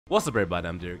What's up, everybody?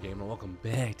 I'm Derek Gamer. Welcome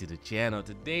back to the channel.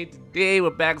 Today we're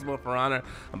back with more For Honor.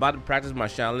 I'm about to practice my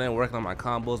Shaolin, working on my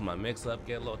combos, my mix-up,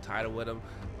 get a little tighter with them.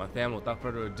 My family, without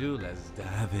further ado, let's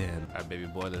dive in. All right, baby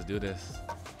boy, let's do this.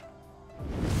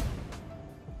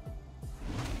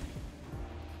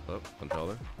 Oh,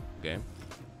 controller, game.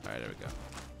 All right, there we go.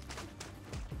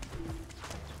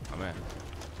 Oh man.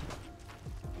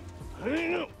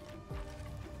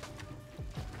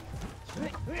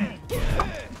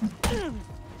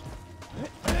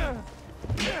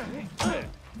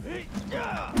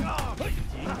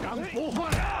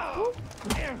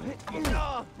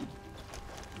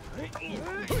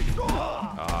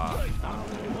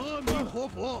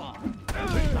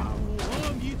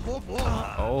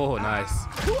 Oh, nice.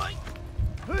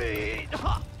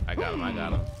 I got him,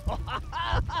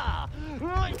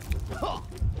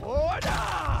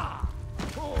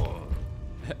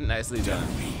 Nicely done.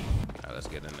 Alright, let's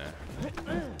get in there.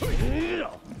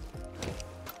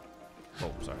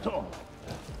 Oh, sorry. No.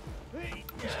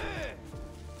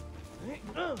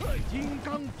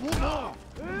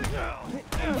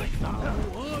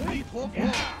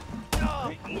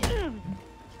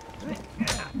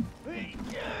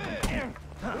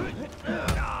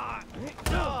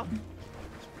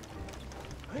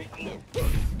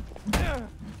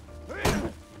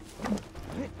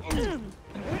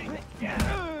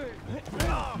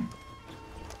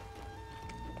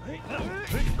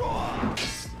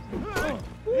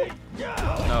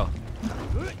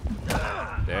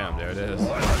 Damn, there it is.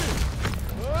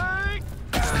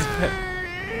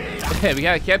 Yeah, we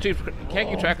can't keep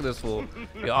track of this fool.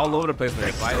 You're all over the place when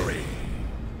you're fighting.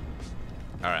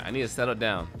 Alright, I need to settle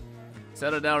down.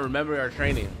 Settle down, remember our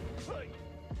training.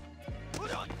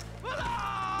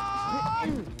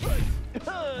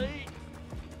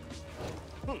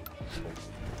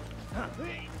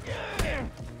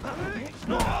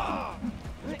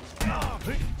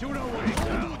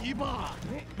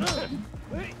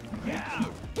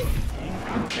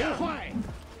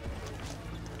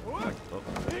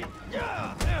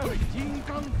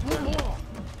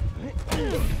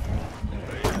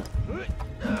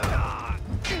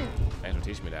 Thanks for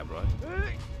teaching me that, bro.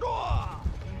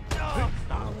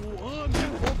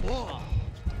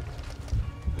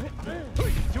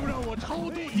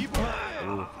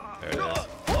 Ooh, there it is.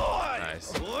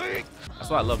 Nice. That's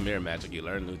why I love mirror magic. You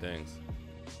learn new things.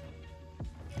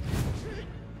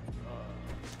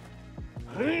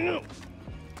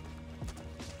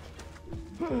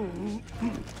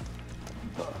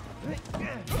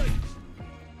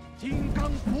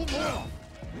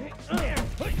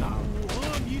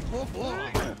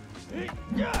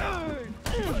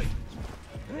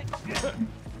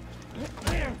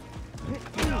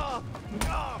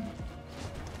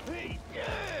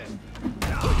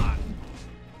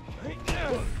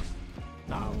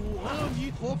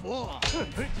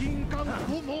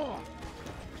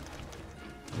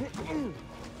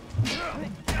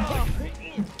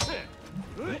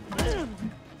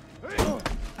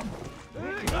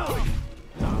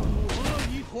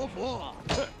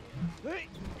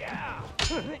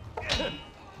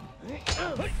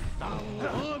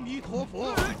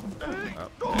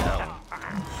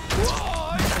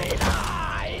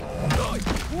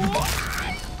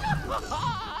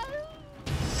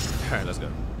 Alright, let's go.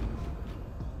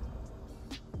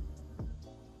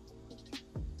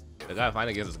 The guy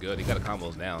fighting against is good. He got the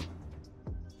combos down.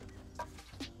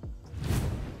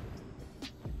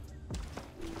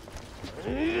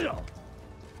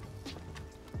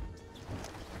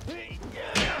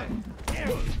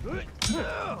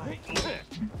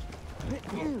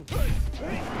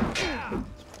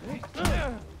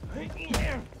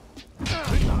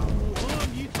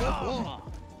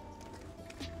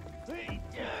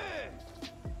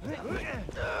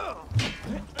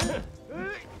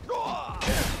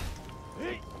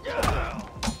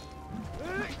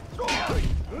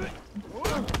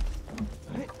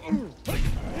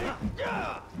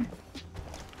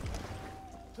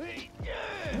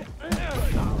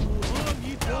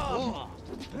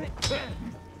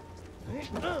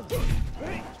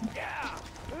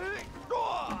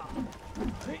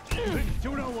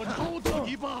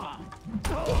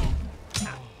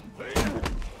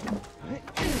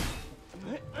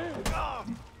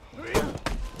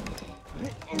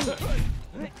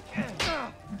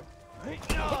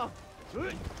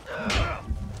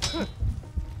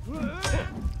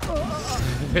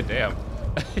 Damn.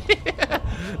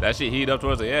 That shit heated up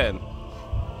towards the end.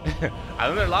 I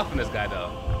learned a lot from this guy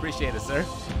though. Appreciate it, sir.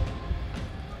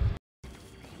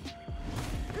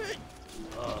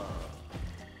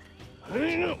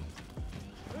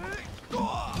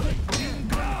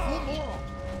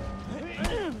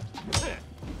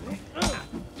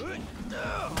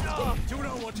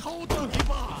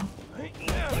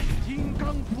 I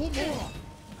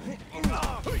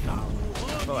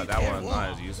feel like that one's not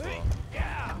as useful.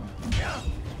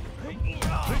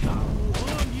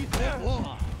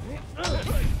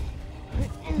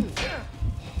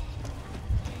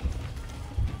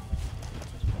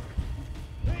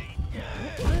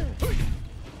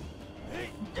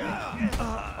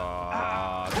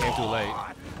 Came too late.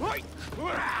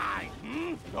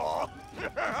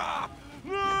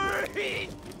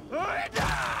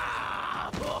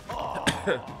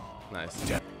 Nice.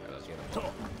 Yeah, let's get him.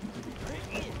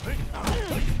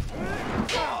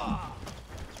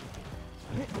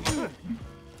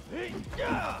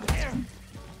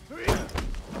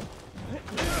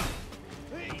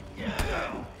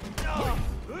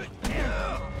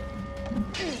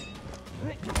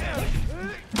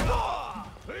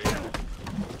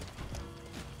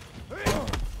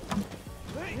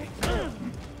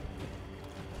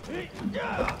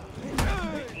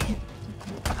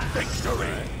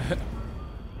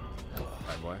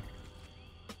 Alright, boy.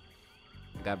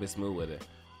 Gotta be smooth with it.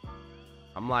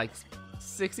 I'm like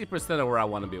 60% of where I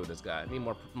want to be with this guy. I need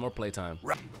more playtime.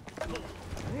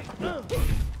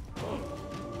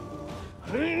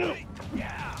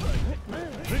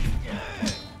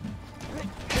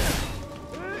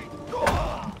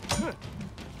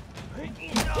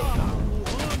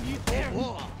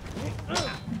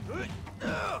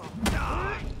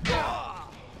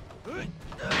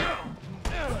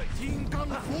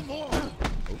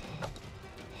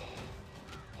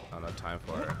 Not enough time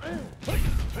for her.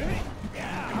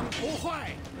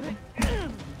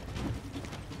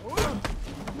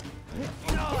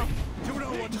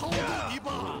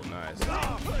 Nice.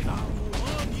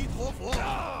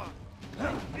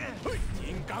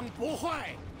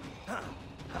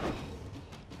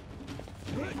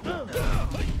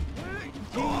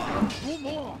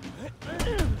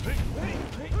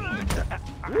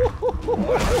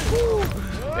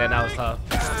 Yeah, that was tough.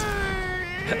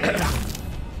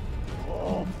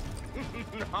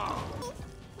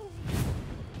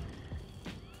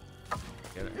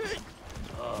 Get it.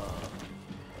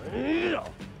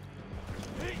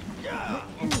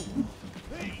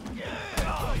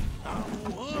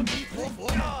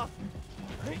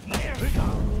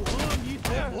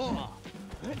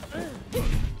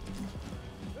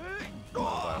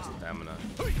 Stamina.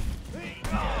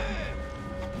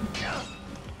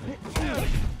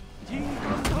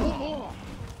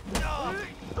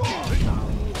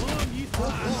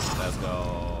 Let's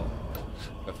go.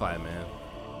 Good fight, man.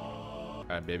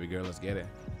 Alright, baby girl, let's get it.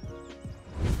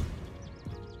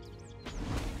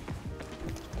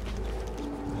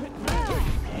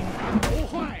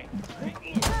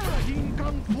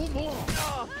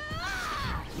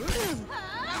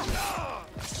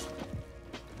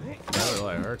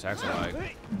 Like her attacks are like.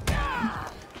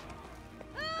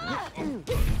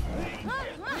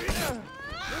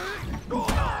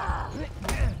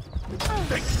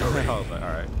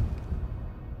 Alright.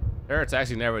 Her attacks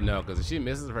you never know, because if she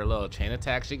misses her little chain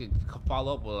attack, she can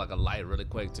follow up with like a light really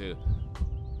quick too.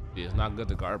 Yeah, it's not good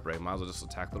to guard break. Might as well just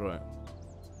attack through it.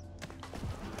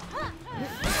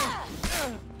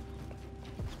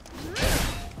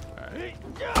 Alright.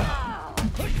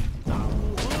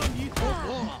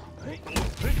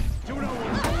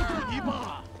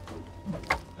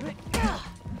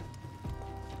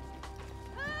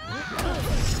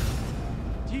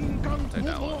 Take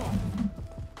that one.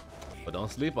 But don't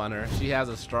sleep on her. She has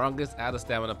the strongest out of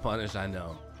stamina punish I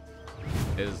know.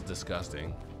 It is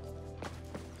disgusting.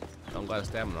 Don't got a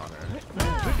stamina on her.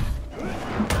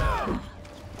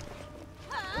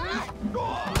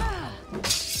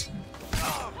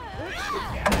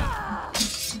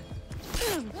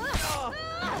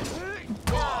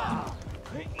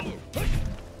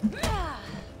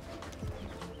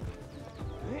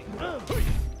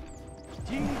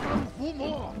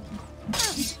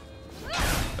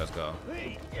 Let's go.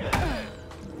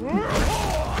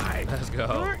 Let's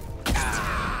go.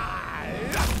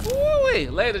 Woo-wee.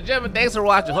 Ladies and gentlemen, thanks for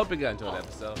watching. Hope you got into an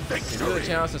episode. If you're new to the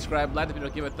channel, subscribe, like the video,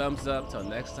 give it a thumbs up. Till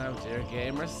next time, Dear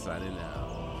Gamer, signing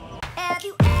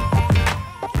out.